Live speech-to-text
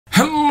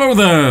Hello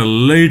there,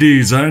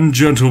 ladies and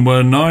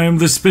gentlemen, I am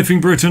the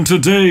Spiffing Brit, and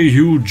today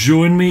you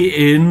join me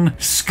in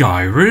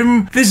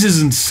Skyrim? This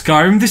isn't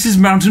Skyrim, this is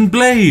Mountain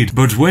Blade.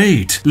 But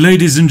wait,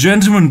 ladies and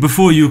gentlemen,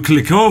 before you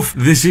click off,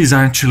 this is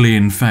actually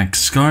in fact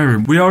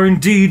Skyrim. We are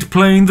indeed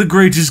playing the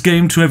greatest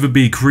game to ever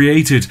be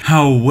created.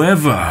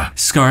 However,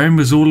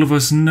 Skyrim, as all of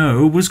us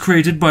know, was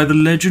created by the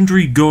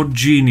legendary god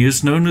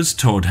genius known as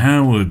Todd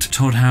Howard.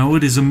 Todd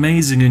Howard is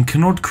amazing and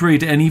cannot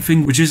create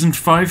anything which isn't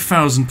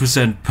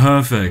 5,000%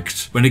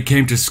 perfect. When it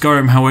came to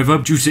Skyrim, however,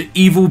 due to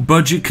evil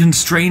budget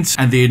constraints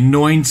and the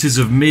annoyances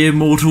of mere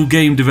mortal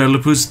game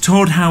developers,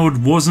 Todd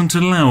Howard wasn't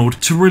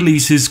allowed to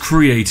release his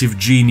creative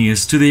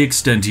genius to the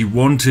extent he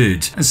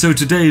wanted. And so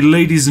today,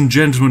 ladies and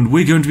gentlemen,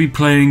 we're going to be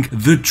playing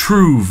the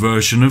true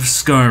version of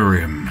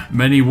Skyrim.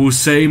 Many will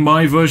say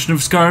my version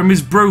of Skyrim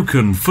is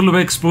broken, full of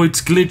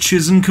exploits,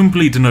 glitches, and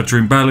complete and utter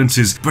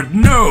imbalances. But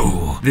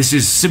no! This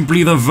is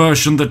simply the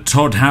version that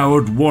Todd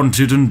Howard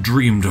wanted and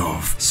dreamed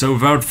of. So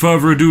without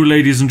further ado,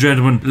 ladies and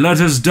gentlemen, let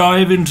us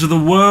dive into the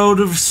world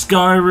of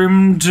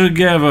Skyrim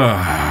together.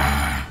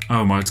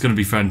 Oh my, it's going to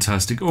be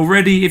fantastic.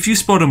 Already, if you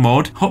spot a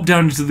mod, hop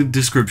down into the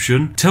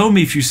description. Tell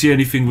me if you see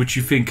anything which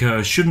you think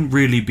shouldn't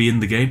really be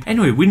in the game.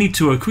 Anyway, we need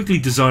to quickly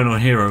design our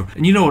hero.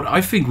 And you know what? I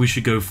think we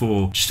should go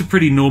for just a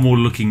pretty normal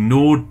looking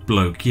Nord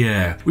bloke,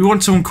 yeah. We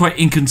want someone quite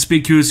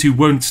inconspicuous who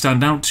won't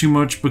stand out too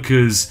much,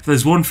 because if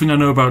there's one thing I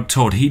know about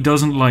Todd, he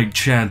doesn't like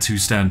chads who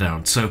stand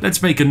out. So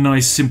let's make a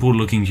nice, simple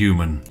looking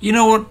human. You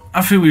know what?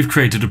 I think we've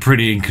created a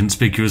pretty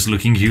inconspicuous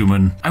looking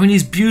human. I mean,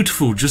 he's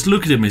beautiful. Just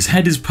look at him. His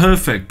head is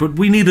perfect, but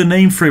we need a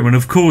name for him. And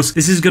of course,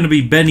 this is going to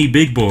be Benny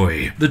Big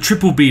Boy, the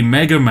Triple B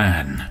Mega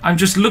Man. And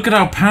just look at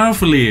how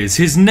powerful he is.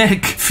 His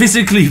neck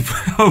physically,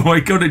 oh my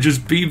god, it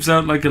just beams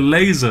out like a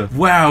laser.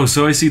 Wow,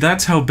 so I see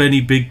that's how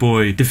Benny Big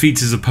Boy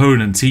defeats his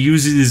opponents. He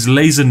uses his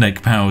laser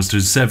neck powers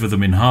to sever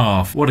them in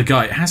half. What a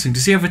guy. Hassing,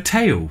 does he have a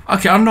tail?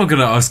 Okay, I'm not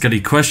going to ask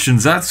any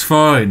questions. That's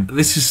fine.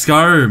 This is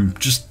Skyrim.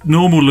 Just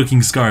normal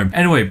looking Skyrim.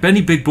 Anyway,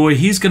 Benny Big Boy,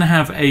 he's going to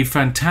have a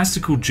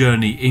fantastical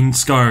journey in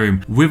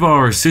Skyrim with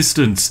our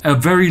assistants. A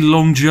very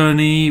long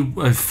journey,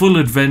 a full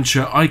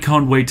adventure. I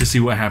can't wait to see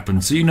what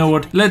happens. So you know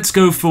what? Let's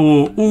go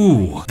for,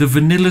 the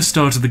vanilla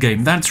start of the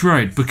game. That's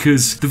right,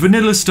 because the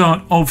vanilla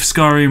start of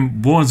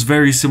Skyrim was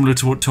very similar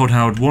to what Todd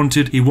Howard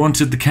wanted. He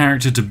wanted the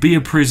character to be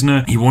a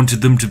prisoner. He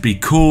wanted them to be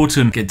caught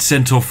and get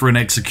sent off for an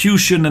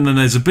execution, and then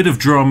there's a bit of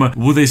drama.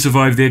 Will they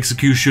survive the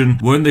execution?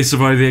 Won't they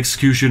survive the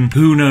execution?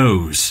 Who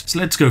knows? So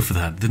let's go for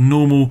that. The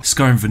normal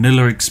Skyrim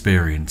vanilla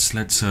experience.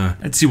 Let's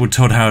see what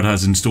Todd Howard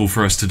has in store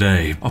for us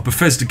today. Our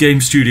Bethesda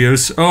Game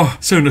Studios. Oh,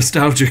 so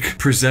nostalgic.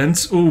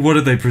 Presents. Oh, what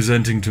are they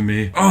presenting to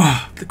me?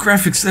 Oh, the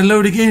graphics, they're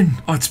loading in.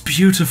 Oh, it's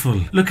beautiful.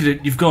 Look at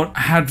it. You've got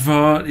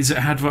Hadvar. Is it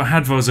Hadvar?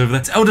 Hadvar's over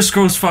there. It's Elder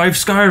Scrolls V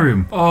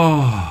Skyrim.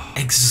 Oh,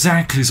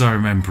 exactly as I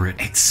remember it.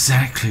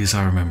 Exactly as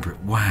I remember it.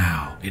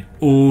 Wow. It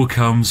all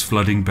comes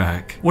flooding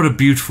back. What a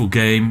beautiful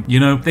game. You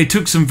know, they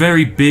took some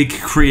very big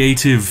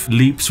creative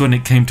leaps when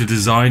it came to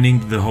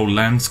designing the whole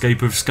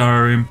landscape of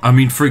Skyrim. I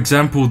mean, for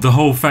example, the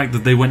whole fact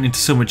that they went into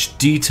so much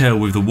detail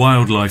with the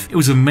wildlife. It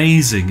was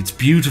amazing. It's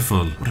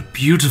beautiful. What a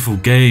beautiful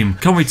game.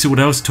 Can't wait to see what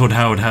else Todd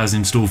Howard has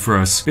in store for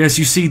us. Yes,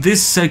 you see,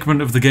 this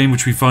segment of the game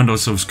which we find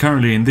ourselves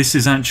currently in, this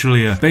is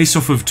actually based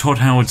off of Todd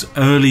Howard's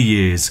early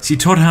years. See,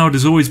 Todd Howard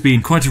has always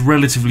been quite a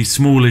relatively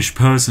smallish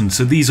person,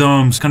 so these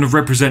arms kind of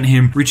represent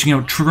him reaching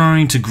out,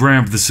 trying to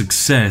grab the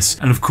success.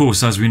 And of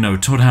course, as we know,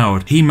 Todd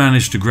Howard, he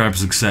managed to grab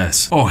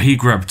success. Oh, he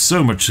grabbed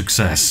so much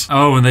success.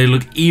 Oh, and they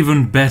look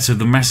even better,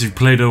 the massive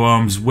Play-Doh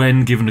arms,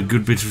 when given a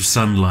good bit of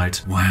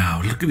sunlight.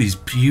 Wow, look at these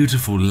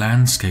beautiful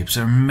landscapes.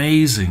 They're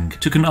amazing.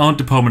 Took an art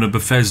department at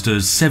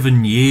Bethesda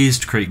 7 years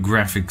to create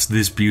graphics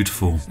this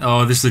beautiful.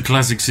 Oh, this is a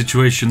classic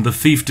situation. The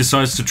thief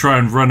decides to try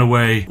and run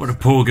away. What a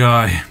poor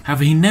guy.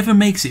 However, he never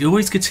makes it. He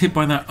always gets hit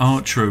by that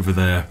archer over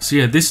there. So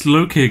yeah, this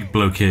bloke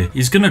here,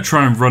 he's gonna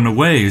try and run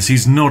away as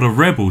he's not a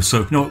rebel.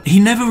 So no, he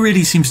never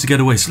really seems to get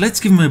away. So let's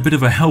give him a bit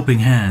of a helping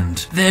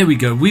hand. There we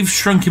go. We've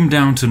shrunk him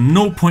down to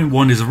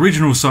 0.1, his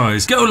original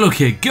size. Go, look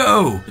here,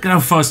 go! Look at how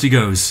fast he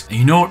goes. And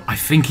you know what? I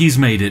think he's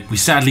made it. We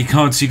sadly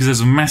can't see because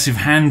there's a massive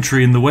hand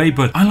tree in the way,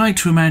 but I like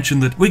to imagine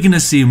that we're gonna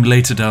see him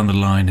later down the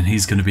line and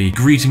he's gonna be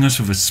greeting us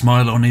with a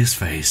smile on his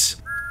face.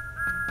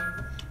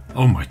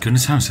 Oh my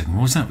goodness, hang on a second,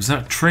 what was that? Was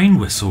that a train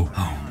whistle?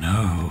 Oh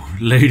no.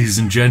 Ladies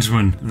and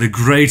gentlemen, the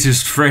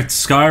greatest threat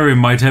Skyrim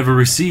might ever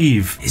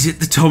receive. Is it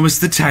the Thomas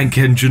the Tank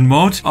Engine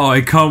mod? Oh, I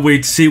can't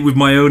wait to see it with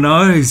my own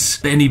eyes.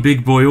 Benny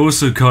Big Boy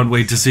also can't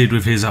wait to see it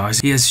with his eyes.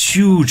 He has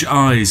huge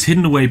eyes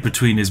hidden away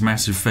between his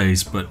massive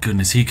face, but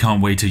goodness, he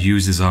can't wait to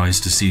use his eyes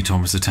to see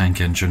Thomas the Tank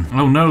Engine.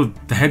 Oh no,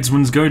 the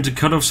headsman's going to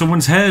cut off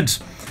someone's head.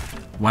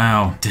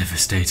 Wow,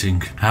 devastating.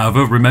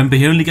 However, remember,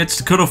 he only gets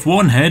to cut off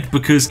one head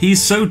because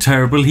he's so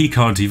terrible he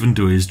can't even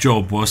do his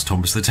job whilst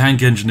Thomas the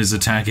Tank Engine is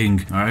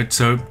attacking. Alright,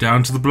 so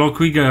down to the block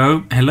we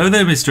go. Hello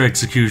there, Mr.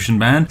 Execution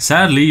Man.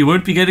 Sadly, you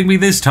won't be getting me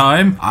this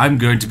time. I'm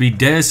going to be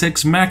Deus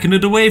Ex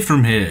Machina'd away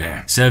from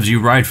here. Serves you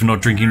right for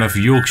not drinking enough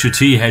Yorkshire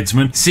tea,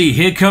 headsman. See,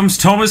 here comes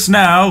Thomas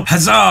now.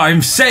 Huzzah,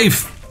 I'm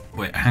safe!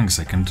 Wait, hang a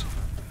second.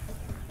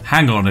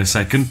 Hang on a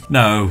second.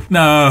 No.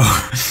 No.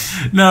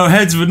 No,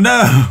 Headsman,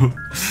 no.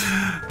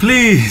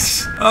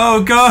 Please.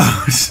 Oh,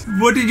 God.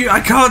 What did you... I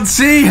can't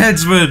see,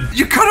 Headsman.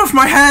 You cut off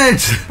my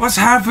head. What's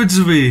happened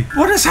to me?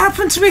 What has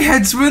happened to me,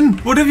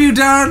 Headsman? What have you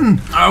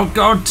done? Oh,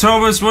 God,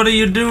 Thomas, what are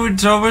you doing,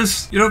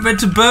 Thomas? You're not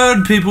meant to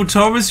burn people,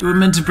 Thomas. You were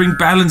meant to bring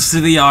balance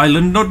to the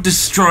island, not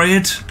destroy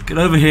it. Get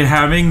over here,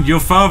 Hamming. Your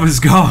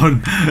father's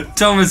gone.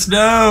 Thomas,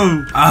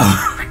 no.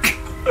 Oh, God.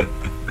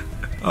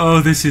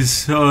 Oh, this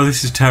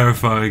is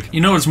terrifying.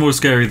 You know what's more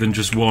scary than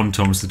just one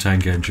Thomas the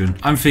Tank Engine?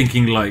 I'm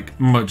thinking like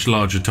much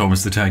larger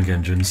Thomas the Tank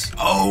Engines.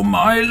 Oh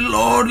my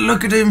lord,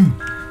 look at him.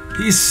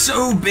 He's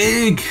so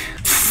big.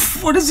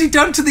 What has he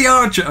done to the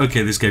archer?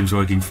 Okay, this game's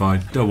working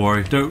fine. Don't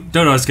worry. Don't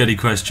ask any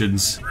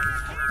questions.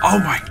 Oh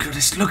my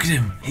goodness, look at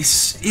him.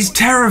 He's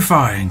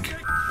terrifying.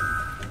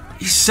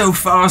 He's so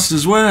fast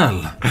as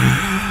well.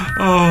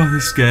 Oh,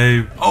 this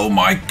game. Oh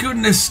my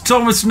goodness,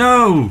 Thomas,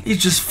 no! He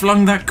just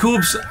flung that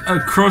corpse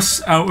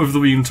across out of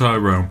the entire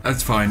realm.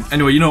 That's fine.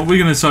 Anyway, you know what? We're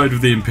gonna side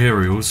with the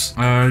Imperials.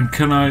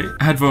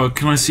 Hadvar,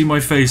 can I see my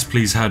face,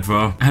 please,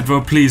 Hadvar?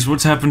 Hadvar, please,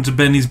 what's happened to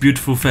Benny's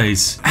beautiful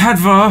face?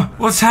 Hadvar,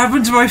 what's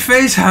happened to my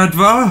face,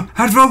 Hadvar?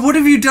 Hadvar, what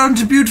have you done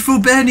to beautiful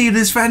Benny?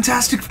 This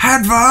fantastic...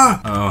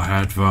 Hadvar! Oh,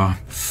 Hadvar.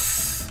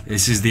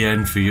 This is the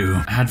end for you.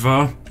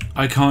 Hadvar?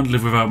 I can't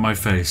live without my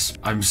face.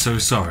 I'm so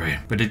sorry.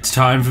 But it's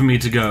time for me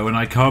to go, and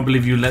I can't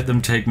believe you let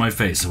them take my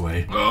face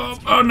away.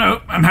 Oh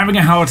no, I'm having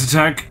a heart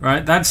attack.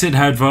 Right, that's it,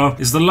 Hadvar.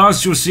 It's the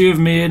last you'll see of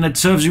me, and it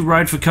serves you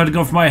right for cutting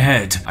off my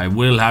head. I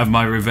will have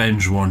my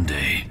revenge one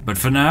day. But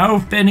for now,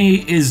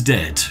 Benny is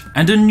dead.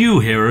 And a new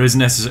hero is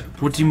necessary.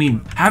 What do you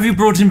mean? Have you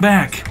brought him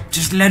back?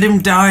 Just let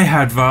him die,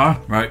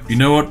 Hadvar. Right, you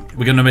know what?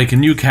 We're gonna make a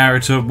new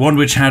character, one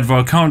which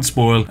Hadvar can't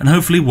spoil, and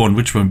hopefully one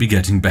which won't be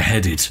getting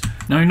beheaded.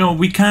 Now, you know,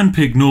 we can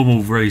pick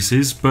normal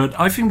races, but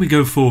I think we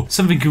go for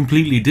something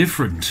completely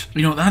different.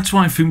 You know, that's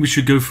why I think we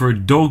should go for a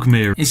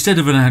Dogmere instead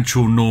of an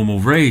actual normal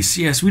race.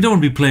 Yes, we don't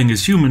want to be playing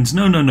as humans,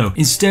 no.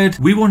 Instead,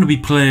 we want to be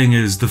playing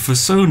as the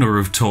persona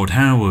of Todd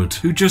Howard,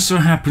 who just so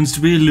happens to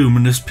be a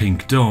luminous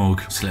pink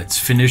dog. So let's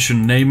finish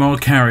and name our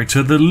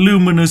character the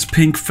luminous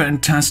pink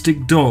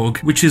fantastic dog,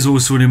 which is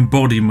also an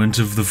embodiment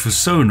of the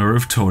persona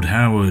of Todd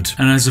Howard.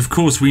 And as of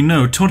course we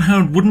know, Todd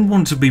Howard wouldn't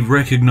want to be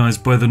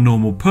recognized by the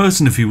normal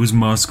person if he was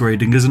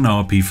masquerading as an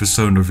RP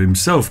persona of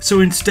himself, so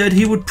instead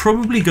he would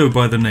probably go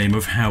by the name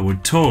of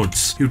Howard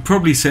Todds. He would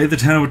probably say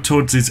that Howard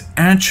Todds is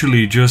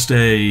actually just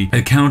a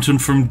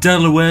accountant from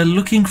Delaware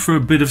looking for a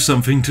bit of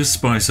something to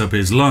spice up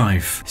his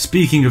life.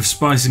 Speaking of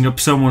spicing up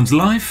someone's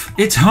life,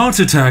 it's heart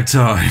attack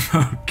time.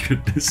 Oh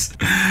goodness.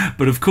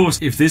 But of course,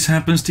 if this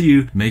happens to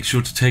you, make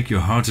sure to take your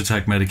heart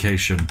attack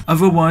medication.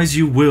 Otherwise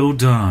you will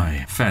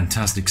die.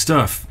 Fantastic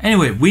stuff.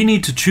 Anyway, we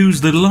need to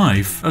choose the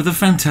life of the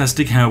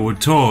fantastic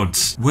Howard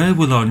Todds. Where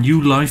will our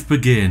new life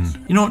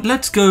begin? You know what,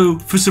 let's go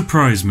for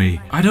Surprise Me.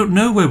 I don't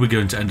know where we're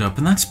going to end up,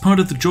 and that's part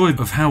of the joy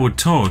of Howard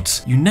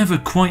Todds. You never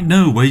quite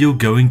know where you're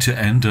going to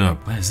end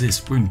up. Where's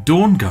this? We're in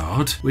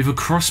Dawnguard. We have a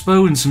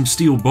crossbow and some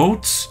steel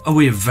bolts. Are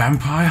we a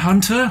vampire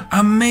hunter?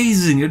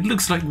 Amazing! It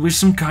looks like we're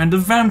some kind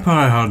of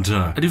vampire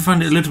hunter. I do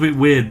find it a little bit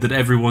weird that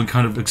everyone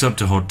kind of looks up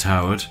to Hot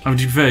Howard. I mean,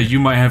 to be fair, you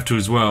might have to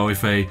as well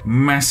if a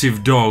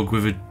massive dog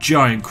with a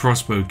giant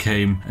crossbow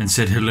came and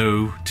said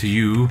hello to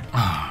you.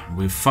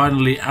 We're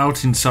finally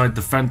out inside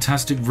the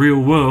fantastic real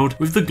world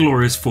with the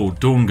glorious Fort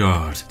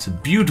Dawnguard. It's a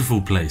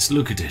beautiful place,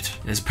 look at it.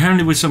 Yes,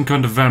 apparently we're some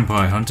kind of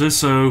vampire hunter,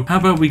 so how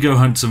about we go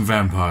hunt some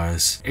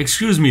vampires?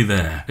 Excuse me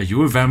there, are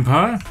you a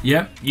vampire?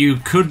 Yep, you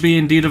could be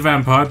indeed a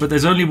vampire, but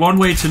there's only one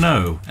way to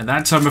know, and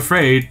that's, I'm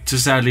afraid, to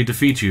sadly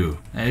defeat you.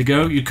 There you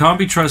go, you can't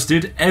be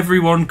trusted,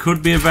 everyone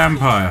could be a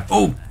vampire.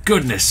 Oh,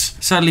 goodness.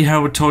 Sadly,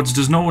 Howard Todds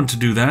does not want to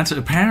do that.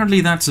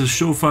 Apparently, that's a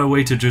surefire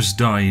way to just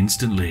die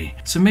instantly.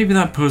 So maybe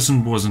that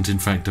person wasn't in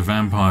fact a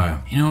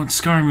vampire. You know what,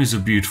 Skyrim is a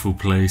beautiful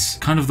place.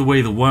 Kind of the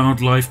way the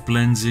wildlife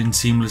blends in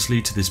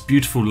seamlessly to this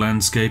beautiful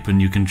landscape,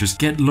 and you can just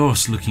get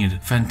lost looking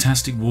at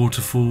fantastic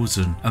waterfalls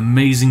and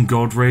amazing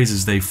god rays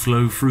as they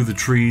flow through the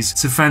trees.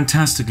 It's a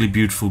fantastically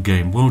beautiful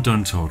game. Well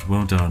done, Todd.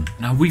 Well done.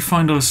 Now, we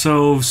find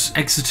ourselves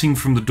exiting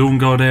from the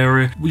Dawnguard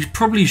area. We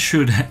probably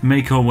should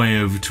make our way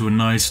over to a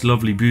nice,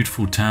 lovely,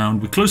 beautiful town.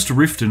 We're close to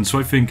Riften, so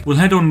I think we'll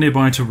head on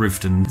nearby to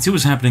Riften and see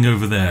what's happening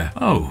over there.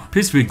 Oh,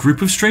 appears to be a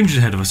group of strangers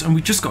ahead of us, and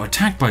we just got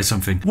attacked by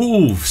something.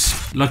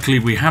 Wolves! Luckily,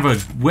 we have a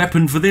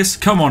weapon for this.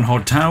 Come on,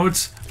 Hot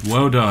Howards.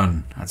 Well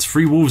done. That's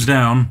 3 wolves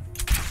down.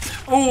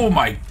 Oh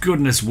my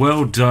goodness,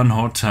 well done,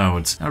 Hot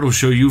Howards. That'll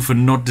show you for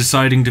not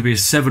deciding to be a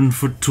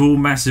 7-foot-tall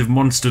massive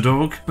monster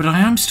dog. But I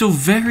am still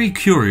very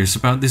curious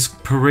about this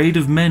parade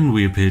of men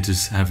we appear to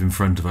have in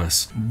front of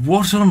us.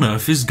 What on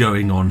earth is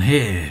going on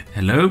here?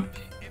 Hello?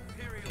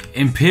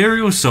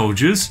 Imperial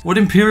soldiers? What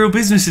Imperial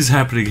business is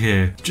happening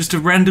here? Just a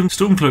random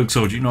Stormcloak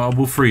soldier. You know, I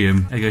will free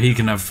him. There you go, he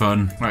can have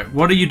fun. Right,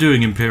 what are you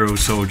doing, Imperial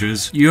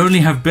soldiers? You only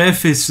have bare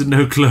fists and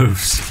no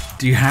clothes.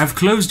 Do you have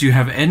clothes? Do you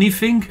have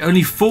anything?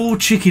 Only 4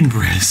 chicken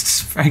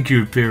breasts. Thank you,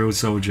 Imperial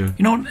Soldier.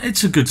 You know what?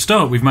 It's a good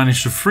start. We've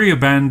managed to free a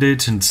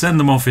bandit and send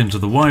them off into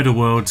the wider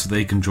world so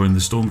they can join the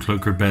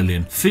Stormcloak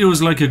Rebellion.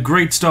 Feels like a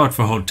great start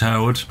for Hot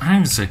Towered. Hang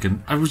on a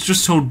second. I was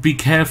just told be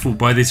careful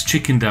by this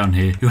chicken down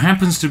here who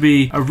happens to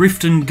be a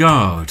Riften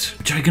guard,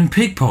 which I can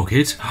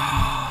pickpocket.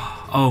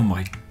 Oh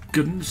my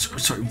goodness,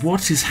 sorry,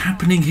 what is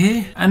happening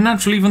here? And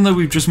naturally, even though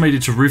we've just made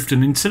it to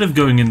Riften, instead of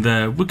going in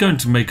there, we're going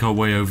to make our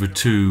way over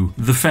to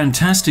the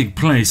fantastic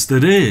place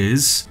that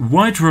is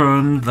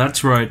Whiterun.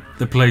 That's right,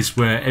 the place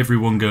where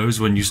everyone goes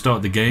when you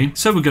start the game.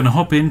 So we're going to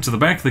hop into the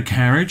back of the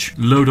carriage,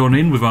 load on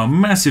in with our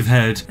massive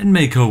head, and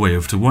make our way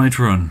over to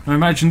Whiterun. I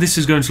imagine this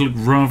is going to look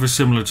rather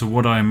similar to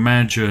what I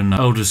imagine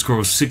Elder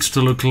Scrolls 6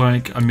 to look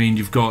like. I mean,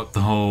 you've got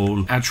the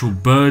whole actual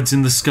birds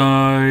in the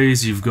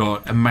skies, you've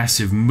got a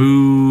massive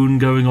moon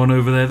going on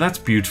over there. That's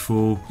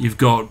beautiful. You've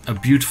got a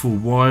beautiful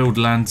wild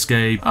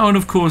landscape. Oh, and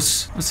of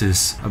course, what's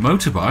this? A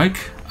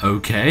motorbike?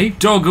 Okay.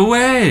 Dog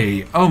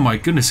away! Oh my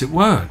goodness, it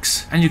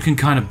works. And you can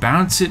kind of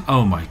bounce it.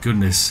 Oh my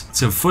goodness.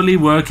 It's a fully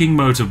working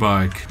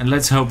motorbike. And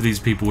let's help these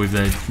people with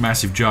their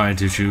massive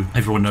giant issue.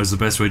 Everyone knows the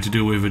best way to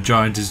deal with a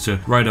giant is to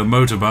ride a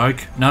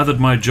motorbike. Now that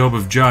my job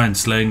of giant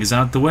slaying is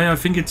out the way, I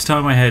think it's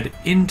time I head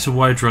into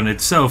Whiterun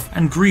itself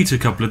and greet a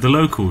couple of the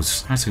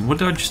locals. Actually, what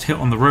did I just hit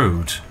on the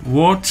road?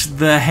 What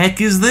the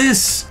heck is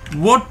this?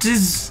 What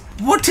is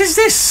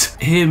this?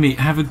 Hear me,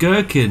 have a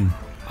gherkin.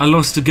 I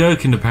lost a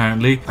gherkin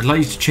apparently. I'd like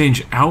you to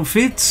change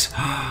outfits.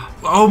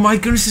 Oh my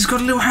goodness, he's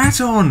got a little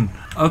hat on.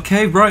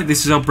 Okay, right,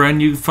 this is our brand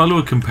new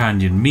follower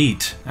companion,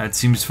 Meat. That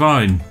seems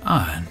fine.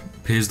 And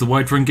appears the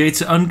Whiterun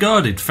gates are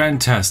unguarded.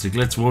 Fantastic,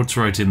 let's waltz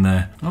right in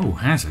there. Oh,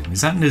 how's-it?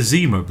 Is that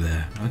Nazim up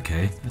there?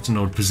 Okay, that's an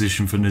odd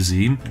position for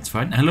Nazim. That's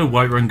fine. Hello,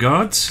 Whiterun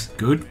guards.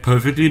 Good,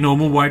 perfectly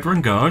normal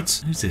Whiterun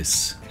guards. Who's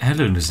this?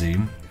 Hello,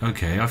 Nazim.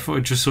 Okay, I thought I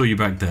just saw you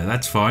back there.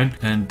 That's fine.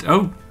 And,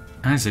 oh,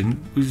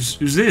 who's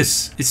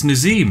this? It's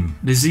Nazim.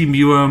 Nazim,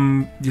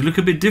 you look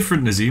a bit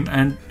different, Nazim.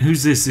 And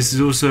who's this? This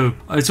is also,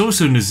 it's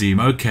also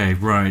Nazim. Okay,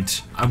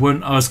 right. I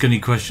won't ask any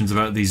questions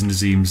about these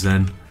Nazims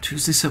then.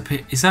 Who's this up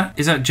here? Is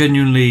that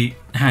genuinely?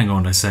 Hang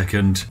on a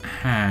second.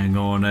 Hang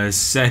on a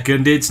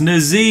second. It's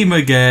Nazim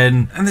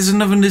again. And there's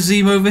another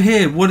Nazim over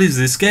here. What is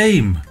this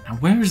game?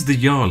 And where is the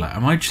Jarl at?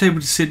 Am I just able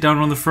to sit down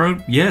on the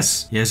throne?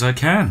 Yes. Yes, I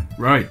can.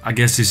 Right. I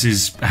guess this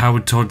is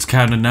Howard Todd's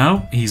canon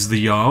now. He's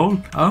the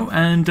Jarl. Oh,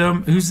 and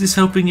who's this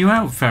helping you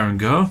out,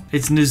 Farengar?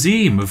 It's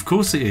Nazim. Of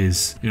course it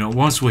is. You know,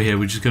 whilst we're here,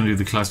 we're just going to do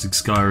the classic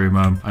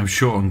Skyrim. I'm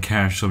short on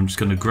cash, so I'm just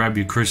going to grab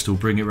your crystal,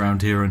 bring it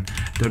around here, and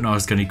don't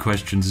ask any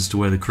questions as to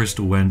where the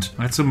crystal went.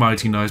 That's a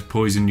mighty nice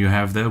poison you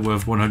have there,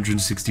 worth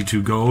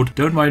 162 gold.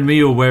 Don't mind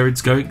me or where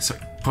it's going. So,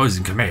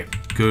 poison, come here.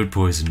 Good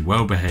poison,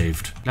 well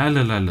behaved. La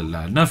la la la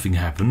la, nothing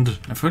happened.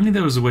 If only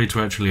there was a way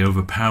to actually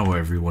overpower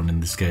everyone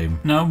in this game.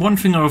 Now, one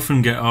thing I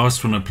often get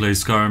asked when I play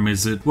Skyrim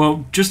is that,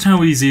 well, just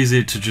how easy is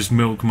it to just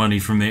milk money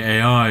from the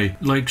AI?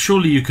 Like,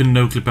 surely you can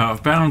no-clip out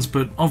of bounds,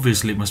 but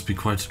obviously it must be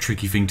quite a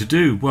tricky thing to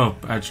do. Well,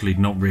 actually,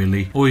 not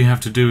really. All you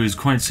have to do is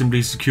quite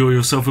simply secure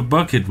yourself a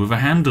bucket with a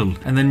handle,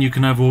 and then you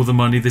can have all the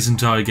money this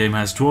entire game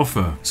has to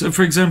offer. So,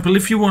 for example,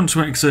 if you want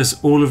to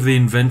access all of the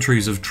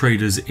inventories of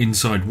traders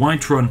inside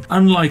Whiterun,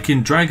 unlike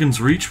in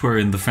Dragon's Reach, where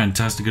in the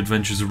fantastic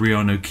adventures of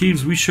Reanu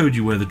Keeves we showed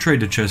you where the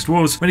trader chest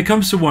was, when it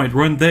comes to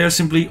Whiterun they are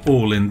simply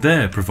all in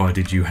there,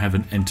 provided you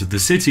haven't entered the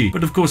city.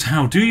 But of course,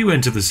 how do you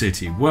enter the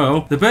city?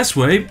 Well, the best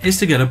way is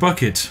to get a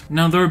bucket.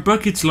 Now, there are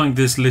buckets like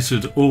this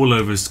littered all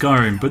over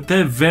Skyrim, but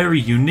they're very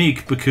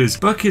unique because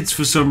buckets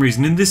for some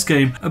reason in this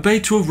game obey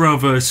to a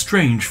rather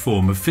strange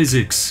form of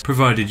physics,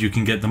 provided you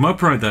can get them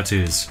upright, that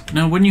is.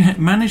 Now, when you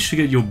manage to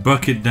get your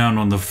bucket down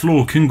on the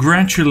floor,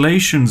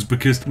 congratulations,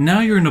 because now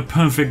you're in a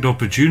perfect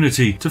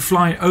opportunity to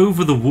fly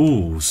over the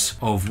walls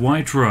of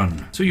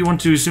Whiterun. So you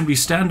want to simply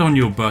stand on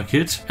your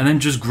bucket and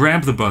then just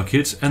grab the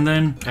bucket and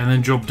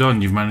then job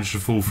done. You've managed to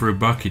fall through a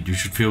bucket. You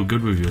should feel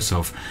good with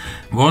yourself.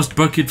 Whilst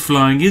bucket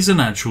flying is an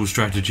actual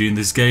strategy in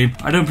this game,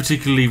 I don't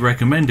particularly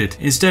recommend it.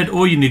 Instead,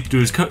 all you need to do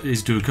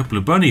is do a couple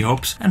of bunny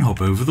hops and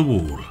hop over the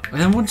wall.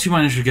 And then once you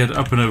manage to get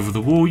up and over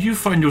the wall, you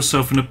find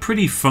yourself in a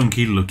pretty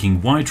funky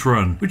looking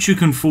Whiterun, which you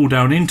can fall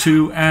down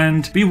into,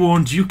 and be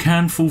warned, you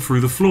can fall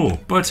through the floor.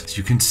 But as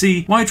you can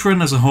see,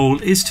 Whiterun as a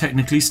whole is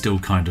technically still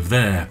kind of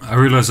there. I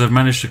realise I've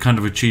managed to kind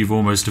of achieve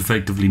almost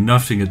effectively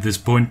nothing at this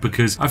point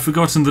because I've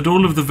forgotten that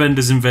all of the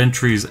vendors'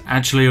 inventories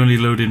actually only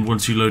load in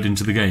once you load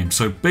into the game.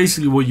 So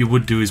basically what you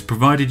would do is,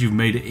 provided you've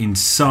made it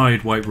inside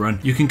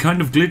Whiterun, you can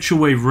kind of glitch your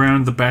way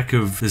around the back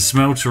of the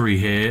smeltery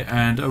here,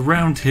 and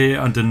around here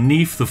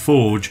underneath the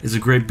forge is a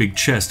great big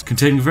chest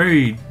containing a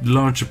very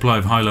large supply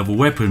of high level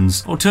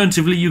weapons.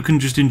 Alternatively, you can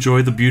just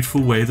enjoy the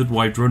beautiful way that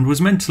Whiterun was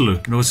meant to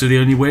look, and also the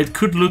only way it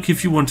could look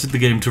if you wanted the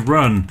game to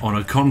run on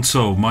a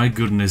console. My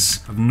goodness,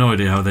 I've no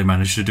idea how they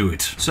managed to do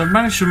it. So I've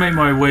managed to make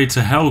my way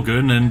to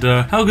Helgen, and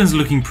Helgen's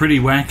looking pretty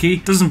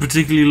wacky. Doesn't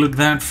particularly look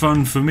that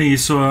fun for me,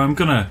 so I'm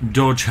gonna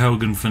dodge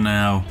Helgen for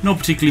now. Not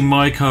particularly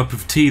my cup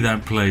of tea,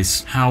 that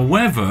place.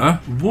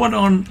 However, what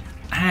on...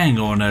 Hang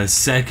on a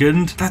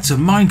second. That's a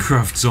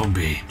Minecraft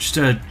zombie. Just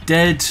a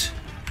dead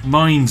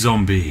Mine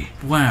zombie.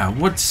 Wow,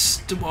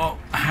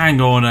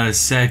 hang on a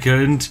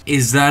second.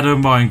 Is that a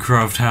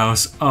Minecraft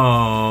house?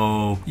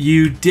 Oh,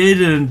 you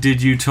didn't,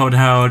 did you, Todd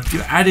Howard?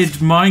 You added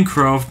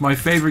Minecraft, my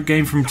favorite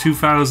game from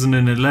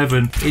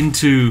 2011,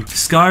 into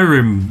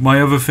Skyrim,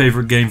 my other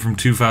favorite game from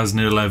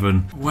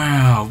 2011.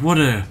 Wow, what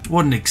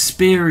an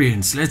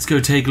experience. Let's go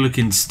take a look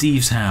in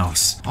Steve's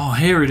house. Oh,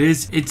 here it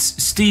is. It's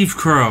Steve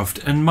Craft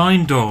and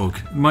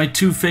Minedog, my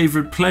two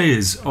favorite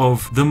players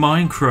of the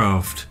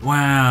Minecraft.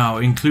 Wow,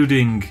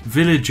 including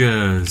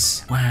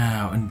villagers.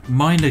 Wow, and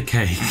miner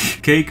cake.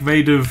 Cake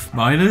made of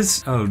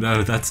miners? Oh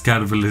no, that's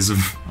cannibalism.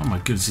 Oh my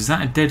goodness, is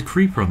that a dead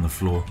creeper on the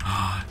floor?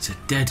 Oh, it's a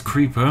dead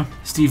creeper.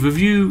 Steve, have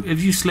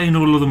you slain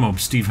all of the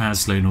mobs? Steve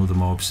has slain all the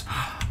mobs.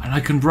 And I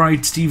can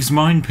ride Steve's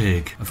mine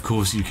pig. Of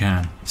course you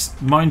can.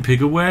 Mine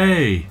pig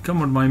away.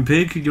 Come on, mine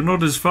pig. You're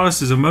not as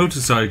fast as a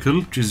motorcycle,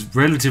 which is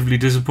relatively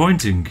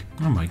disappointing.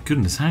 Oh my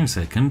goodness, hang a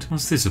second.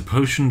 What's this, a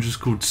potion just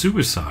called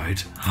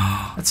suicide?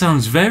 That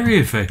sounds very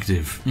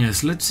effective.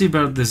 Yes, let's see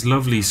about this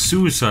lovely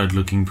suicide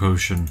looking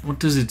potion. What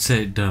does it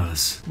say it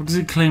does? What does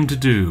it claim to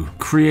do?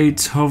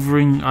 Creates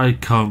hovering... I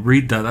can't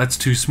read that, that's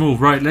too small.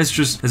 Right,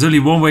 there's only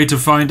one way to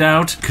find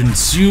out.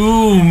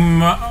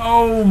 Consume.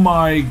 Oh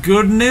my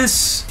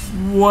goodness.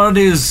 What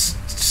is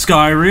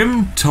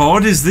Skyrim?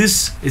 Todd, is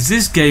this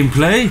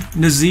gameplay?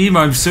 Nazim,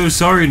 I'm so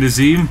sorry,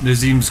 Nazim.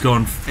 Nazim's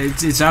gone.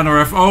 It's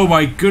Anaref. Oh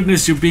my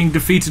goodness, you're being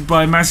defeated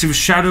by a massive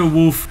shadow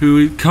wolf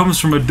who comes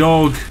from a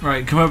dog.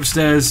 Right, come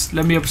upstairs.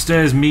 Let me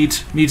upstairs,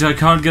 meat. Meat, I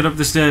can't get up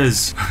the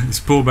stairs.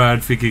 This poor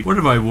man thinking, what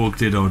have I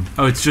walked in on?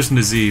 Oh, it's just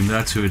Nazim.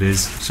 That's who it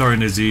is. Sorry,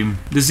 Nazim.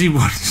 Nazim,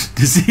 what?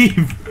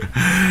 Nazim.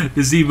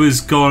 Nazim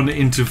has gone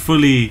into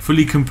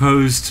fully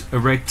composed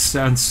erect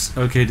stance.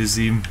 Okay,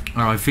 Nazim.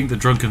 Oh, I think the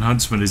drunken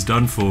huntsman is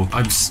done for.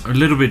 I'm a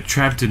little bit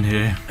trapped in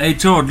here. Hey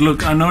Todd,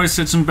 look, I know I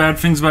said some bad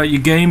things about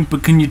your game,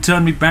 but can you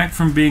turn me back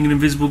from being an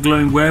invisible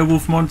glowing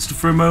werewolf monster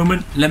for a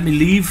moment? Let me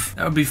leave.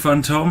 That would be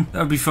fun, Tom. That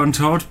would be fun,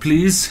 Todd,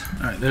 please.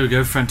 Alright, there we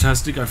go.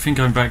 Fantastic. I think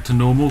I'm back to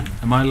normal.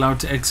 Am I allowed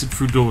to exit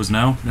through doors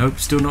now? Nope,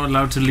 still not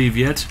allowed to leave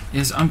yet.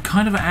 Yes, I'm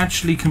kind of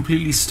actually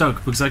completely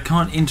stuck because I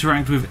can't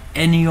interact with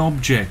any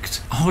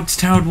object. Oh,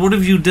 Todd, what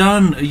have you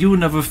done? Are you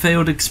another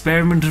failed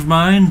experiment of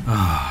mine?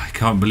 Oh, I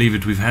can't believe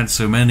it. We've had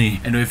so many.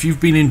 Anyway, if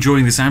you've been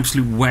enjoying this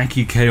absolute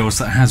wacky chaos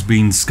that has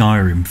been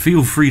Skyrim,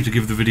 feel free to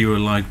give the video a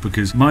like,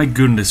 because my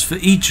goodness, for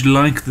each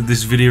like that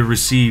this video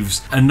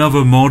receives,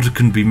 another mod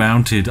can be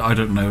mounted. I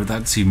don't know,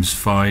 that seems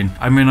fine.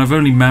 I mean, I've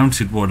only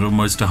mounted, what,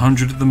 almost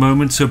 100 at the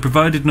moment, so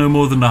provided no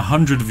more than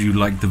 100 of you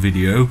like the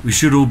video, we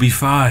should all be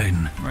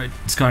fine. Right,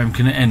 Skyrim,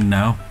 can it end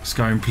now?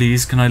 Skyrim,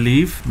 please, can I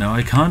leave? No,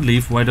 I can't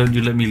leave. Why don't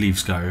you let me leave,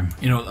 Skyrim?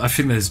 You know, I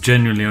think there's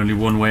genuinely only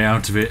one way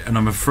out of it, and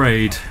I'm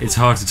afraid it's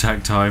heart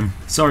attack time.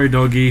 Sorry,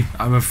 doggy.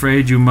 I'm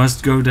afraid you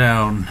must go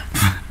down.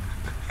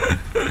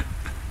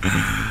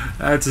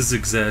 That's a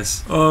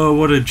success. Oh,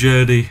 what a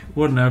journey.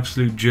 What an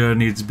absolute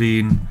journey it's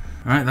been.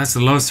 Alright, that's the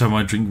last time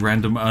I drink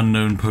random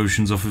unknown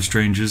potions off of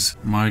strangers.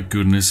 My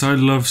goodness, I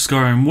love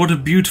Skyrim. What a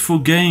beautiful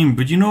game.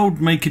 But you know what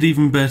would make it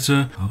even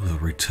better? Oh, the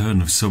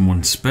return of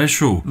someone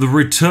special. The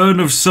return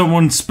of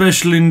someone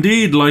special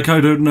indeed, like I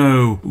don't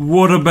know.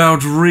 What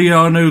about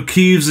Reanu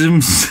Keeves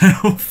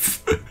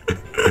himself?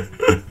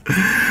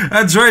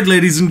 That's right,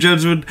 ladies and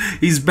gentlemen,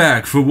 he's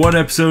back for one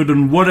episode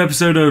and one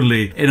episode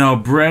only in our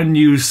brand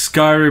new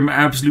Skyrim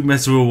Absolute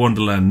Mess of a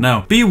Wonderland.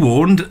 Now, be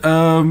warned,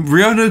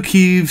 Reanu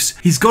Keeves,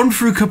 he's gone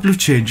through a couple of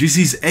changes.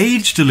 He's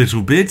aged a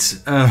little bit,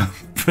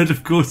 but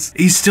of course,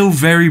 he's still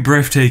very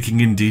breathtaking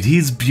indeed. He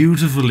is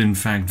beautiful, in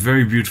fact,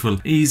 very beautiful.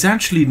 He's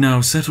actually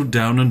now settled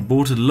down and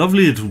bought a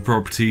lovely little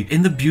property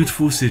in the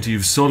beautiful city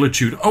of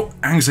Solitude. Oh,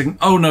 hang a second.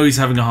 Oh no, he's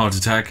having a heart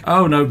attack.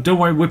 Oh no, don't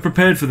worry, we're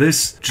prepared for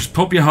this. Just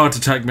pop your heart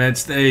attack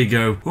meds. There you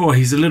go. Oh,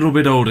 he's a little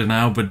bit older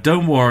now, but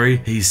don't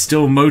worry, he's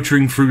still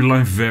motoring through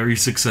life very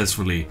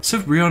successfully. So,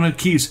 Reanu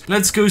Keeves,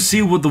 let's go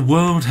see what the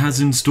world has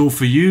in store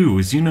for you.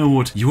 As you know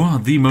what, you are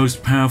the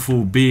most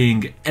powerful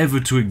being ever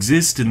to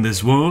exist in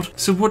this world.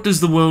 So what does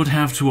the world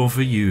have to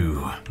offer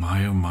you?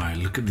 My oh my,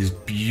 look at this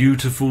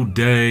beautiful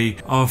day.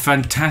 Oh,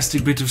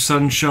 fantastic bit of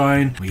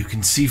sunshine where you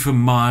can see for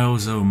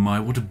miles. Oh my,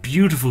 what a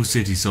beautiful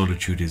city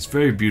Solitude is.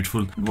 Very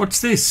beautiful.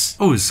 What's this?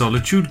 Oh, a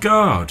Solitude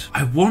guard.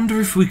 I wonder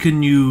if we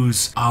can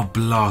use our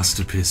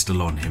blaster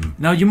pistol on him.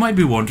 Now, you might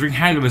be wondering,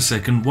 hang on a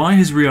second, why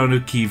has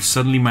Reanu Keeves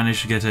suddenly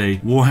managed to get a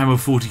Warhammer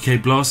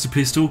 40k blaster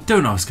pistol?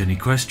 Don't ask any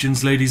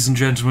questions, ladies and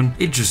gentlemen.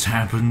 It just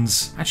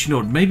happens. Actually, you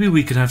know what? Maybe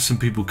we could have some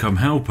people come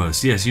help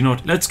us. Yes, you know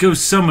what? Let's go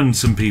summon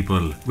some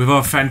people with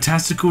our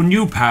fantastical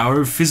new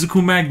power of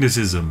physical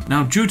magnetism.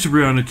 Now, due to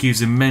Reanu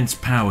Keeves' immense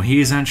power,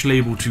 he is actually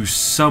able to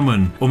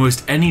summon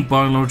almost any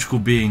biological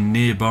being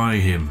nearby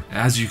him,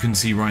 as you can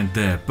see right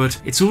there.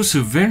 But it's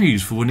also very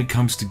useful when it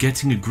comes to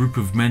getting a group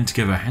of men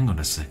together. Hang on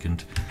a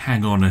second.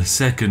 Hang on a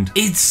second.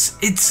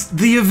 It's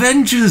the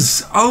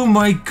Avengers. Oh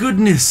my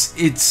goodness.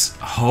 It's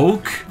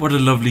Hulk. What a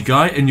lovely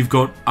guy. And you've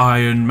got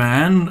Iron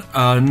Man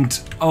and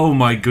oh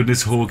my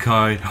goodness,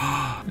 Hawkeye.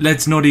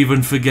 Let's not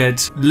even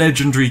forget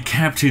legendary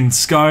Captain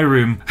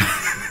Skyrim.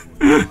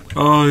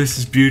 Oh, this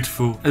is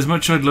beautiful. As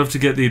much as I'd love to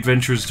get the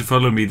adventurers to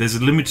follow me, there's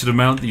a limited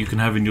amount that you can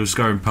have in your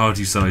Skyrim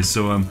party size,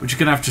 so we're just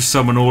gonna have to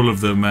summon all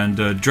of them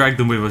and drag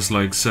them with us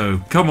like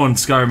so. Come on,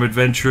 Skyrim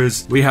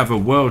adventurers, we have a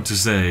world to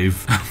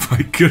save. Oh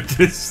my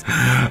goodness.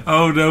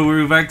 Oh no,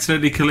 we've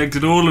accidentally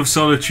collected all of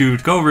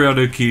Solitude. Go,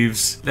 Reanu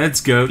Keeves.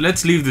 Let's go.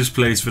 Let's leave this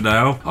place for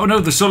now. Oh no,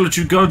 the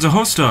Solitude guards are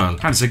hostile.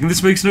 Hang on a second,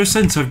 this makes no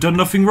sense. I've done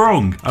nothing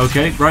wrong.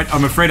 Okay, right,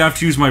 I'm afraid I have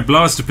to use my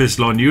blaster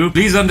pistol on you.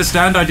 Please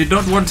understand, I did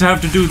not want to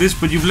have to do this,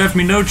 but you've left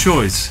me no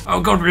choice.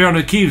 Oh god,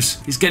 Reanu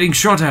Keeves, he's getting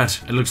shot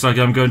at. It looks like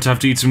I'm going to have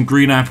to eat some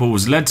green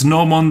apples. Let's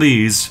nom on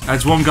these.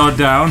 That's one guard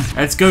down.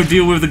 Let's go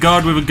deal with the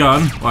guard with a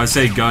gun. Well, I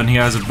say gun, he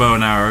has a bow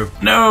and arrow.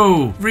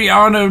 No!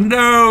 Reanu,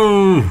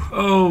 no!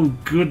 Oh,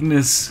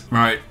 goodness.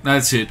 Right,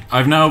 that's it.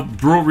 I've now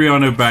brought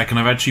Reanu back and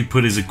I've actually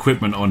put his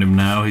equipment on him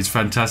now. His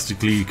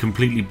fantastically,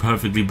 completely,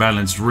 perfectly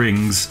balanced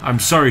rings. I'm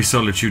sorry,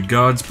 Solitude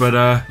guards,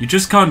 but you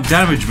just can't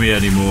damage me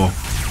anymore.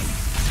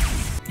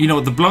 You know,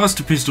 the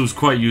blaster pistol is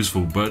quite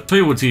useful, but tell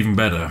you what's even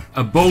better.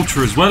 A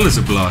bolter as well as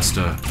a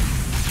blaster.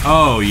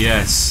 Oh,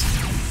 yes.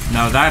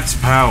 Now that's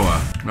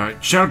power.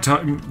 Right, shout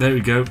time. There we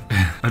go.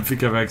 I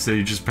think I've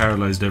accidentally just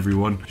paralyzed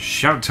everyone.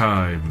 Shout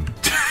time.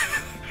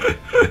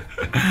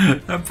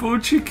 That poor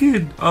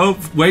chicken. Oh,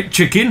 wait,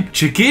 chicken?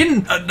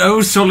 Chicken?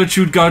 No,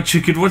 Solitude Guard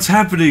chicken, what's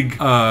happening?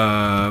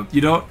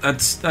 You know,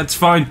 that's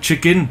fine.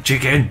 Chicken.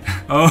 Chicken.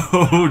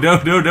 Oh,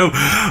 no.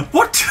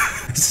 What?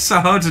 This is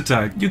a heart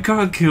attack. You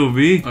can't kill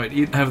me. Alright,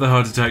 you have the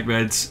heart attack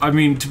meds. I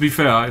mean, to be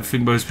fair, I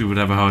think most people would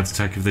have a heart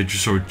attack if they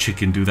just saw a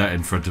chicken do that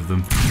in front of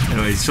them.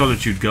 Anyway,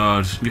 Solitude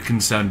Guard, you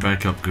can stand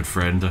back up, good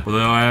friend.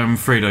 Although I am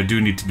afraid I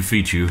do need to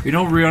defeat you. You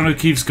know what Reanu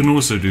Keeves can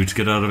also do to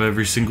get out of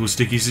every single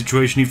sticky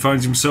situation he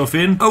finds himself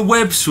in? A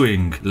web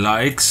swing.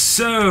 Like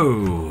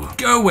so.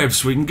 Go, web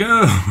swing,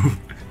 go.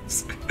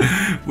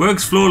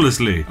 Works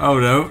flawlessly. Oh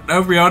no,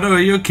 Reanu,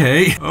 are you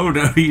okay? Oh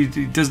no, he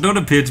does not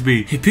appear to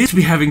be. He appears to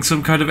be having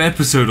some kind of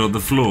episode on the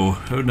floor.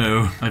 Oh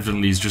no,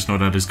 evidently he's just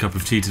not had his cup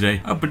of tea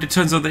today. Oh, but it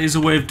turns out there is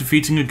a way of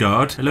defeating a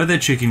guard. Hello there,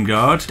 chicken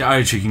guard.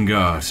 Die, chicken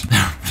guard.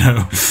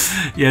 No.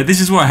 Yeah, this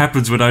is what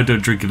happens when I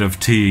don't drink enough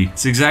tea.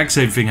 It's the exact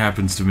same thing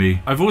happens to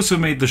me. I've also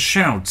made the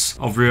shouts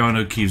of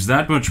Reanu Keeves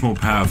that much more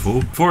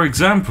powerful. For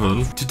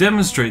example, to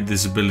demonstrate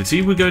this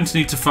ability, we're going to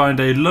need to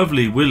find a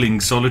lovely, willing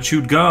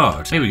Solitude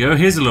guard. Here we go,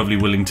 here's a lovely,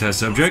 willing test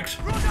subject.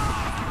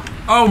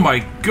 Oh my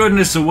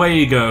goodness, away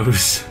he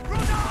goes.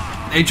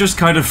 They just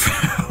kind of...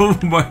 Oh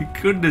my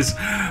goodness.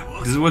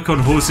 Does it work on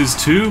horses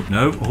too?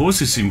 No,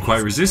 horses seem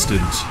quite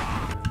resistant.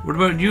 What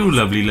about you,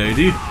 lovely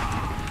lady?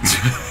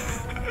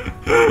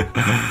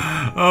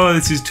 Oh,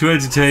 this is too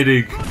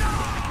entertaining.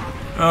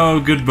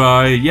 Oh,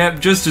 goodbye. Yep,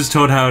 just as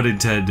Todd Howard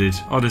intended.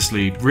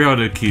 Honestly,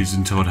 Reanu Keeves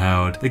and Todd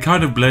Howard, they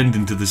kind of blend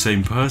into the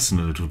same person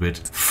a little bit.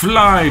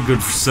 Fly,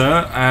 good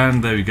sir.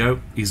 And there we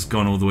go. He's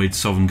gone all the way to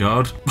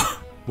Sovngarde.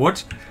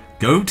 What?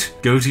 Goat?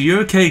 Goat, are you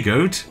okay,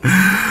 Goat?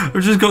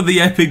 I've just got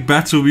the epic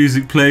battle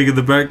music playing in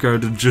the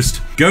background and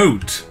just...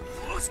 Goat!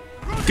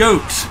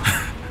 Goat!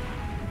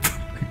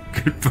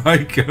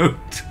 Goodbye, Goat.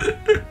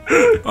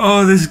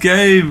 Oh, this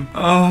game.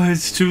 Oh,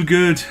 it's too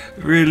good.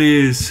 It really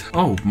is.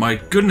 Oh, my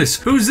goodness.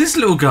 Who's this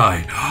little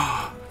guy?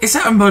 Is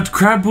that a mud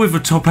crab with a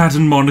top hat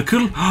and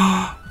monocle?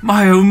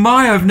 My oh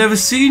my, I've never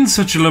seen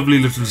such a lovely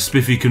little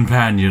spiffy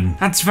companion.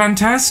 That's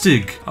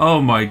fantastic.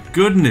 Oh my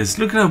goodness,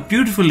 look at how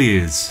beautiful he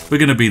is. We're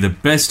gonna be the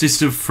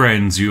bestest of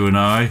friends, you and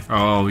I.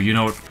 Oh, you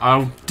know what?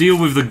 I'll deal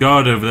with the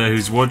guard over there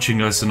who's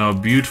watching us and our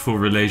beautiful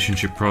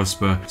relationship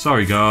prosper.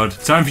 Sorry, guard.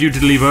 Time for you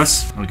to leave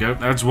us. Okay,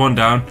 that's one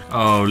down.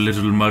 Oh,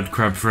 little mud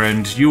crab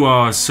friend, you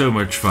are so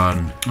much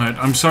fun. Alright,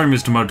 I'm sorry,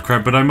 Mr. Mud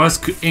Crab, but I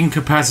must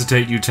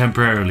incapacitate you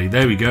temporarily.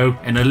 There we go.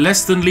 In a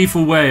less than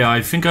lethal way,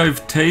 I think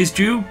I've tased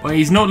you. Well,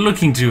 he's not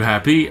looking too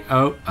happy.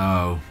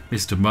 Oh,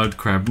 Mr. Mud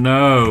Crab,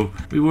 no.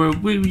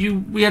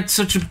 We had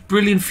such a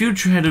brilliant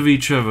future ahead of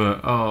each other.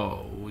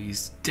 Oh,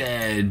 he's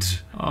dead.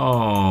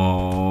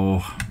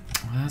 Oh,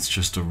 that's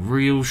just a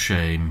real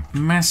shame.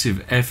 Massive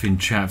effing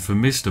chat for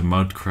Mr.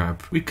 Mud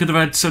Crab. We could have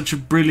had such a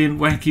brilliant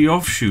wacky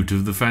offshoot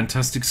of the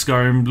fantastic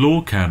Skyrim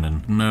lore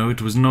canon. No,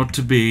 it was not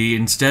to be.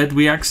 Instead,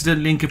 we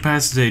accidentally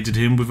incapacitated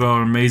him with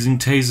our amazing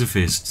taser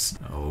fists.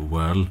 Oh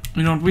well.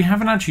 You know, we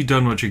haven't actually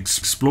done much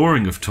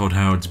exploring of Todd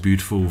Howard's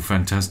beautiful,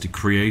 fantastic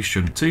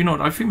creation. So you know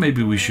what, I think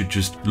maybe we should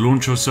just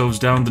launch ourselves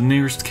down the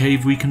nearest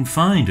cave we can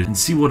find and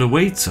see what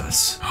awaits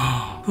us.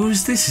 Who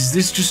is this? Is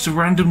this just a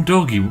random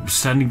doggy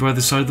standing by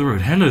the side of the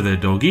road? Hello there,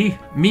 doggy.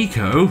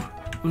 Miko?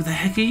 Who the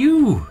heck are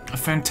you? A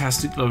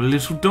fantastic, lovely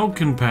little dog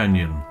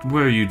companion.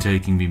 Where are you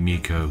taking me,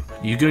 Miko?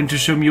 Are you going to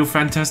show me your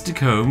fantastic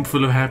home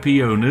full of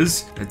happy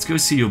owners? Let's go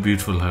see your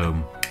beautiful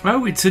home.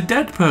 Oh, it's a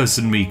dead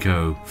person,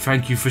 Miko.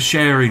 Thank you for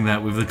sharing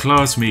that with the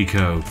class,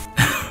 Miko.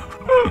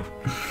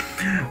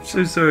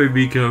 So sorry,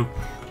 Miko.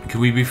 Can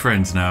we be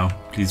friends now?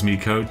 Please,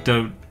 Miko,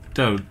 don't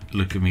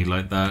look at me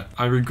like that.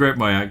 I regret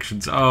my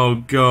actions.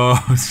 Oh, God.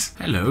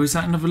 Hello, is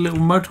that another little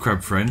mud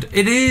crab friend?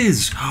 It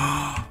is!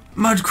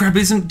 Mud Crab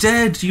isn't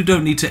dead. You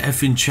don't need to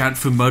effing chat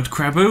for Mud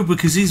Crabbo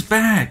because he's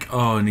back.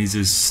 Oh, and he's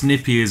as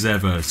snippy as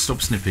ever.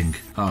 Stop snipping.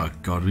 Oh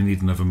god, we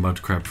need another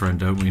mud crab friend,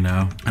 don't we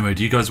now? Anyway,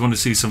 do you guys want to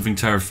see something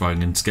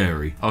terrifying and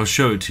scary? I'll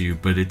show it to you,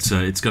 but it's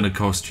gonna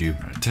cost you.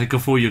 Right, take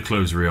off all your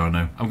clothes,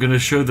 Reanu. I'm gonna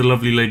show the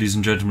lovely ladies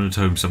and gentlemen at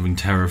home something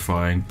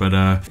terrifying, but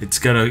it's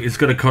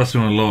gonna cost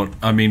them a lot.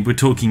 I mean, we're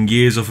talking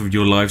years off of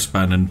your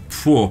lifespan, and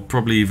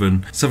probably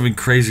even something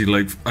crazy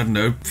like, I don't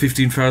know,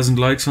 15,000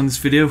 likes on this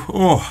video.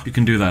 Oh, you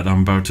can do that.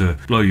 I'm about to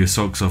blow your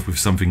socks off with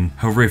something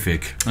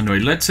horrific. Anyway,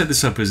 let's set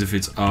this up as if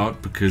it's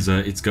art, because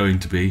it's going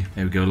to be.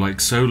 There we go,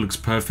 like so. Looks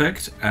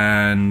perfect,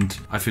 and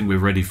I think we're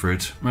ready for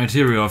it. Right,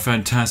 here we are.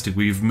 Fantastic.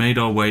 We've made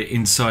our way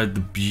inside the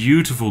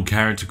beautiful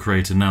character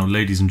creator. Now,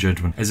 ladies and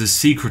gentlemen, there's a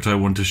secret I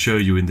want to show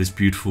you in this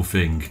beautiful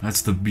thing.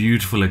 That's the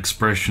beautiful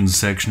expressions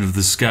section of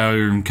the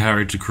Skyrim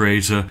character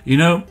creator. You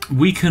know,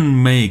 we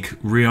can make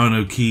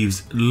Reanu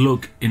Keeves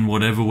look in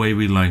whatever way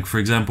we like. For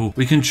example,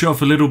 we can show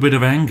off a little bit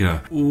of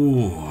anger.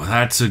 Ooh,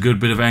 that's a good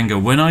bit of anger.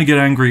 When I get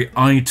angry,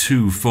 I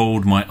too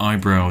fold my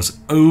eyebrows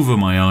over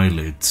my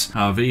eyelids.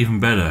 However,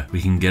 even better,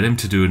 we can get him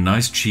to do a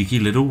nice cheeky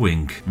little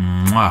wink.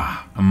 Mwah,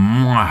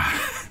 mwah.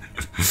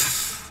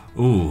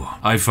 Ooh,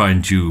 I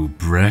find you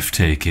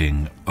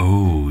breathtaking.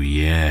 Oh,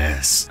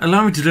 yes.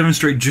 Allow me to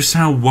demonstrate just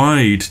how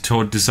wide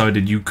Todd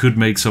decided you could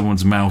make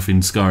someone's mouth in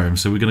Skyrim.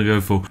 So we're going to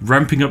go for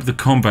ramping up the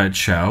combat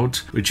shout,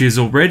 which is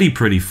already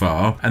pretty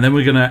far. And then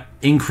we're going to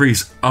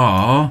increase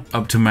R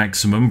up to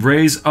maximum,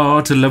 raise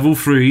R to level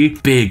 3,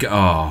 big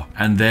R.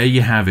 And there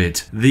you have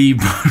it. The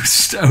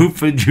most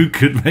open you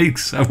could make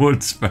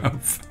someone's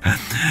mouth.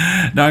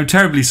 Now, I'm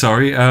terribly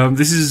sorry.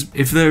 This is,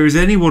 if there is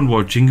anyone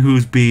watching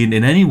who's been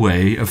in any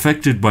way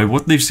affected by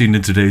what they've seen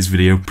in today's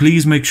video,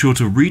 please make sure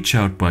to reach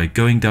out by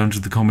going down to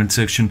the comment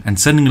section and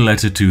sending a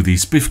letter to the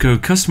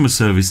Spiffco customer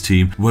service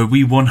team, where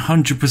we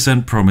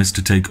 100% promise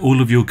to take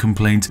all of your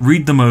complaints,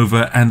 read them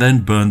over, and then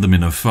burn them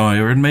in a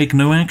fire and make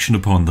no action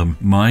upon them.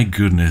 My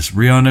goodness,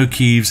 Reanu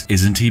Keeves,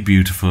 isn't he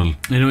beautiful?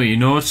 Anyway, you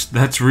know what?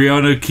 That's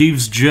Reanu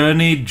Keeves'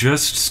 journey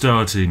just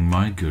starting.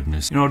 My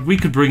goodness. You know what? We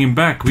could bring him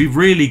back. We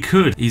really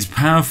could. He's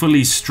powerful,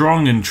 he's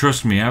strong, and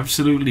trust me,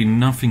 absolutely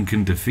nothing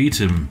can defeat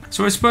him.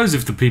 So I suppose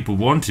if the people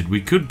wanted,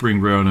 we could bring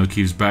Reanu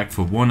Keeves back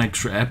for one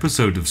extra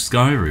episode of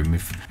Skyrim.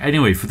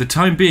 Anyway, for the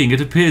time being,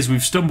 it appears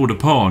we've stumbled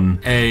upon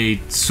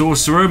a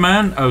sorcerer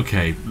man.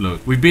 Okay,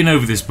 look, we've been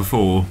over this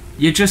before.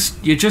 You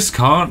just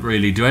can't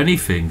really do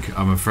anything,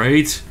 I'm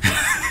afraid.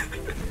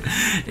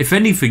 If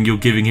anything, you're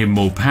giving him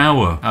more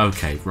power.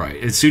 Okay, right.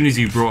 As soon as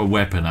you brought a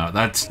weapon out,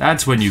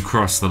 that's when you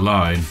cross the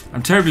line.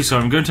 I'm terribly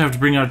sorry. I'm going to have to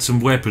bring out some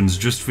weapons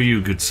just for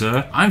you, good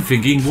sir. I'm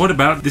thinking, what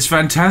about this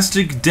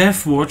fantastic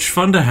Deathwatch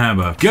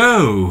Thunderhammer?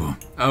 Go!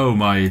 Oh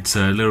my, it's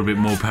a little bit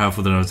more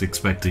powerful than I was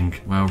expecting.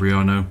 Wow,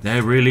 Reanu,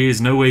 there really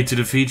is no way to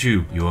defeat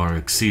you. You are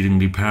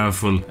exceedingly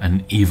powerful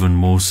and even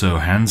more so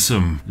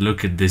handsome.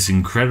 Look at this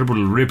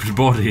incredible ripped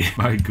body.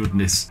 My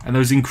goodness. And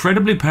those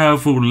incredibly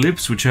powerful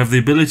lips which have the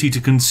ability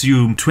to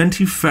consume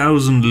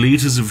 20,000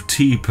 liters of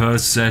tea per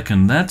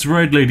second. That's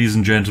right, ladies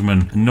and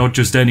gentlemen. Not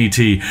just any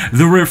tea.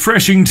 The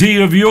refreshing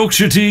tea of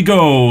Yorkshire Tea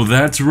Gold.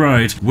 That's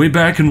right. We're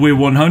back and we're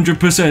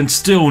 100%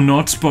 still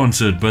not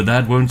sponsored, but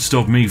that won't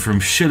stop me from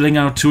shilling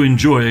out to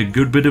enjoy a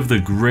good bit of the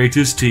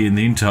greatest tea in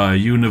the entire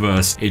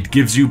universe. It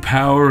gives you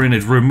power and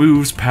it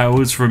removes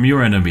powers from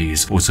your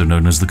enemies, also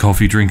known as the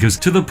coffee drinkers,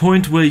 to the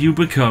point where you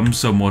become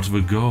somewhat of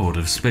a god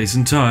of space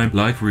and time,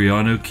 like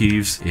Reanu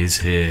Keeves is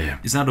here.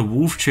 Is that a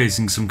wolf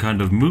chasing some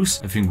kind of moose?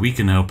 I think we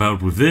can help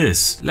out with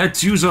this.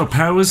 Let's use our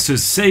powers to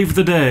save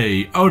the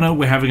day. Oh no,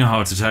 we're having a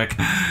heart attack.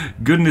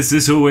 Goodness,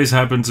 this always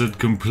happens at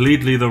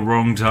completely the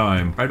wrong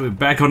time. Right, we're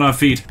back on our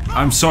feet.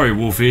 I'm sorry,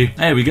 Wolfie.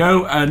 There we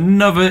go.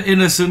 Another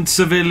innocent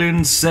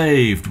civilian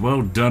saved.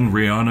 Well done,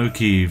 Reanu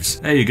Keeves.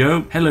 There you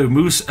go. Hello,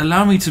 Moose.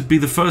 Allow me to be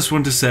the first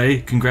one to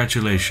say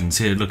congratulations.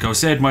 Here, look, I'll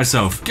say it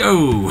myself.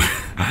 Go!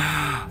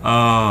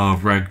 Ah,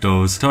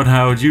 ragdolls. Todd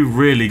Howard, you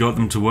really got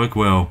them to work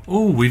well.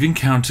 Oh, we've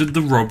encountered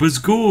the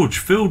Robbaz Gorge,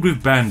 filled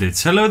with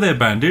bandits. Hello there,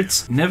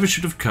 bandits. Never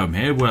should have come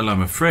here. Well,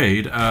 I'm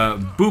afraid.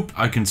 Boop,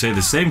 I can say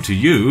the same to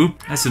you.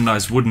 That's a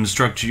nice wooden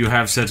structure you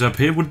have set up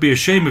here. Would be a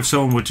shame if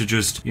someone were to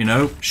just, you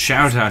know,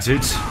 shout at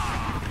it.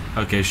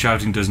 Okay,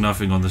 shouting does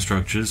nothing on the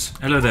structures.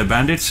 Hello there,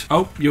 bandit.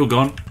 Oh, you're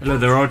gone. Hello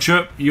there,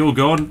 Archer. You're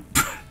gone.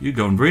 You've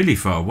gone really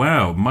far.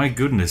 Wow, my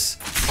goodness.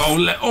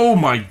 Oh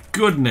my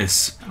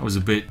goodness. That was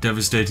a bit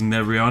devastating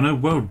there, Reanu.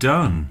 Well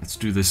done. Let's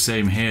do the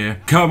same here.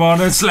 Come on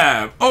and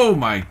slam. Oh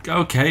my,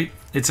 okay.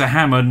 It's a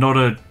hammer, not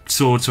a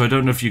sword, so I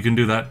don't know if you can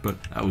do that,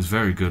 but that was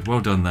very good.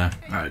 Well done there.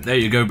 All right, there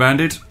you go,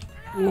 bandit.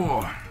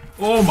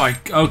 Oh my,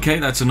 okay,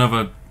 that's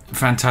another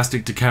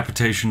fantastic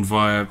decapitation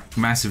via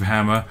massive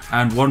hammer.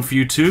 And one for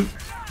you too,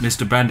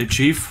 Mr. Bandit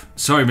Chief.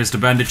 Sorry, Mr.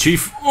 Bandit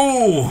Chief.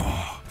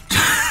 Oh!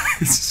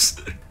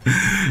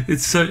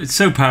 It's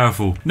so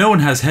powerful. No one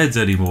has heads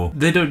anymore.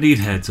 They don't need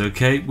heads,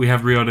 okay? We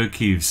have Reanu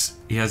Keeves.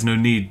 He has no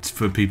need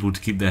for people to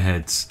keep their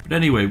heads. But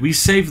anyway, we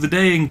saved the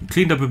day and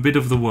cleaned up a bit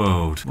of the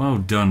world. Well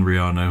done,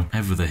 Reanu.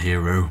 Ever the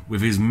hero.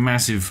 With his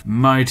massive,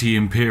 mighty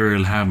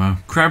imperial hammer.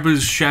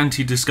 Crabber's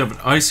shanty discovered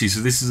icy,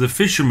 so this is a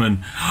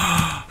fisherman.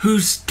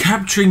 Who's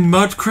capturing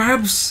mud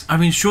crabs? I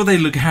mean, sure they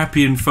look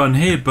happy and fun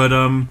here, but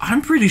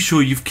I'm pretty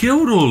sure you've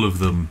killed all of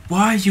them.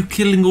 Why are you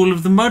killing all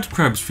of the mud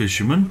crabs,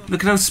 fisherman?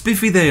 Look at how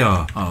spiffy they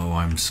are. Oh,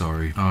 I'm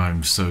sorry.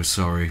 I'm so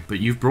sorry.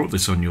 But you've brought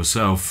this on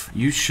yourself.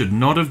 You should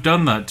not have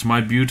done that to my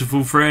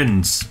beautiful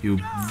friends. You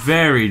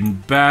very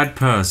bad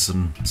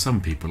person. Some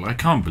people, I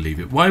can't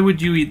believe it. Why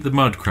would you eat the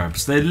mud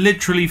crabs? They're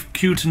literally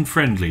cute and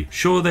friendly.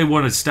 Sure, they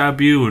want to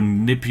stab you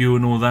and nip you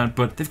and all that,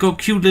 but they've got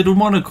cute little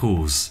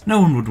monocles.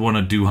 No one would want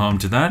to do harm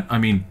to that. I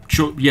mean,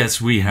 sure, yes,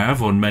 we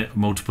have on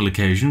multiple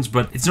occasions,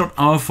 but it's not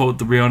our fault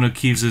that Reanu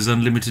Keeves has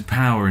unlimited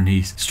power and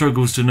he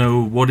struggles to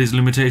know what his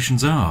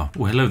limitations are.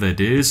 Oh, hello there,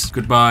 dears.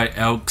 Goodbye,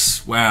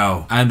 elks.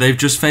 Wow. And they've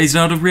just phased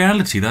out of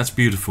reality. That's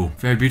beautiful.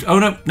 Very beautiful.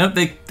 Oh, no,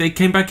 they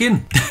came back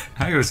in.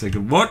 Hang on a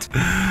second. What?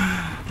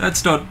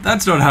 That's not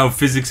how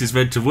physics is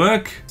meant to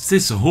work. Is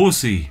this a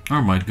horsey?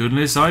 Oh my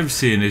goodness, I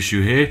see an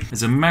issue here.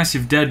 There's a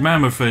massive dead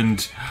mammoth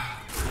and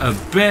a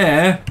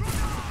bear.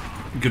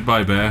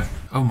 Goodbye, bear.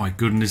 Oh my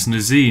goodness,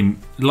 Nazim.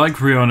 Like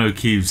Reanu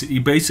Keeves, he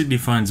basically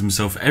finds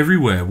himself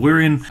everywhere. We're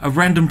in a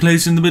random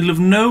place in the middle of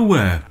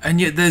nowhere, and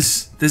yet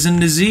there's a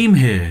Nazim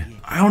here.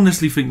 I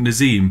honestly think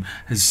Nazim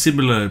has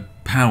similar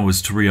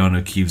powers to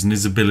Reanu Keeves and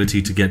his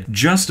ability to get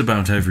just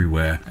about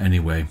everywhere.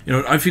 Anyway, you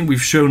know, I think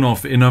we've shown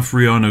off enough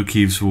Reanu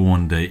Keeves for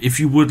one day.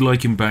 If you would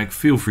like him back,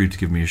 feel free to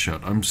give me a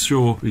shout. I'm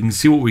sure we can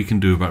see what we can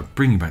do about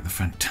bringing back the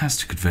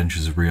fantastic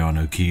adventures of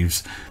Reanu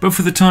Keeves. But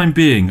for the time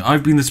being,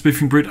 I've been the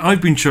Spiffing Brit.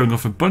 I've been showing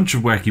off a bunch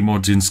of wacky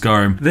mods in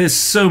Skyrim. There's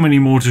so many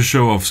more to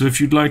show off, so if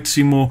you'd like to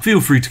see more,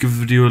 feel free to give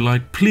the video a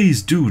like.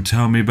 Please do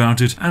tell me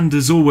about it. And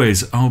as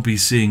always, I'll be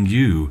seeing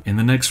you in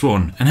the next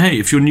one. And hey,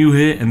 if you're new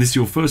here and this is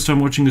your first time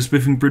watching a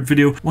Spiffing Brit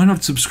video, why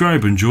not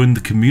subscribe and join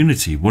the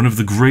community, one of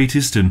the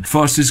greatest and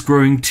fastest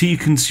growing tea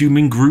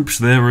consuming groups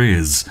there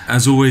is.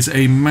 As always,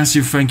 a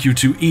massive thank you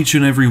to each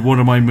and every one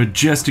of my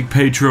majestic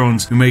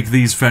patrons who make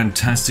these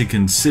fantastic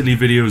and silly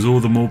videos all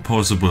the more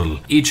possible.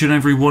 Each and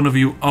every one of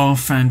you are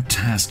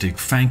fantastic.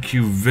 Thank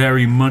you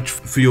very much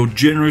for your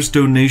generous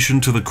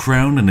donation to the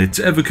crown and its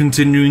ever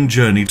continuing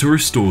journey to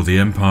restore the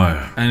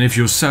empire. And if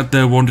you're sat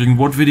there wondering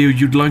what video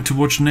you'd like to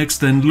watch next,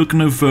 then look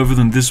no further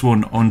than this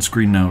one on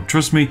screen now.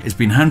 Trust me, it's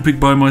been handpicked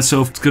by myself.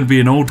 It's going to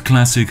be an old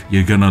classic.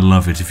 You're going to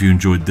love it if you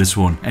enjoyed this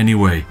one.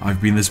 Anyway, I've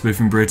been the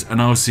Spiffing Brit,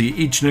 and I'll see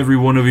each and every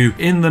one of you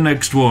in the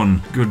next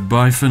one.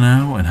 Goodbye for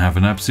now, and have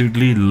an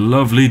absolutely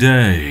lovely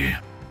day.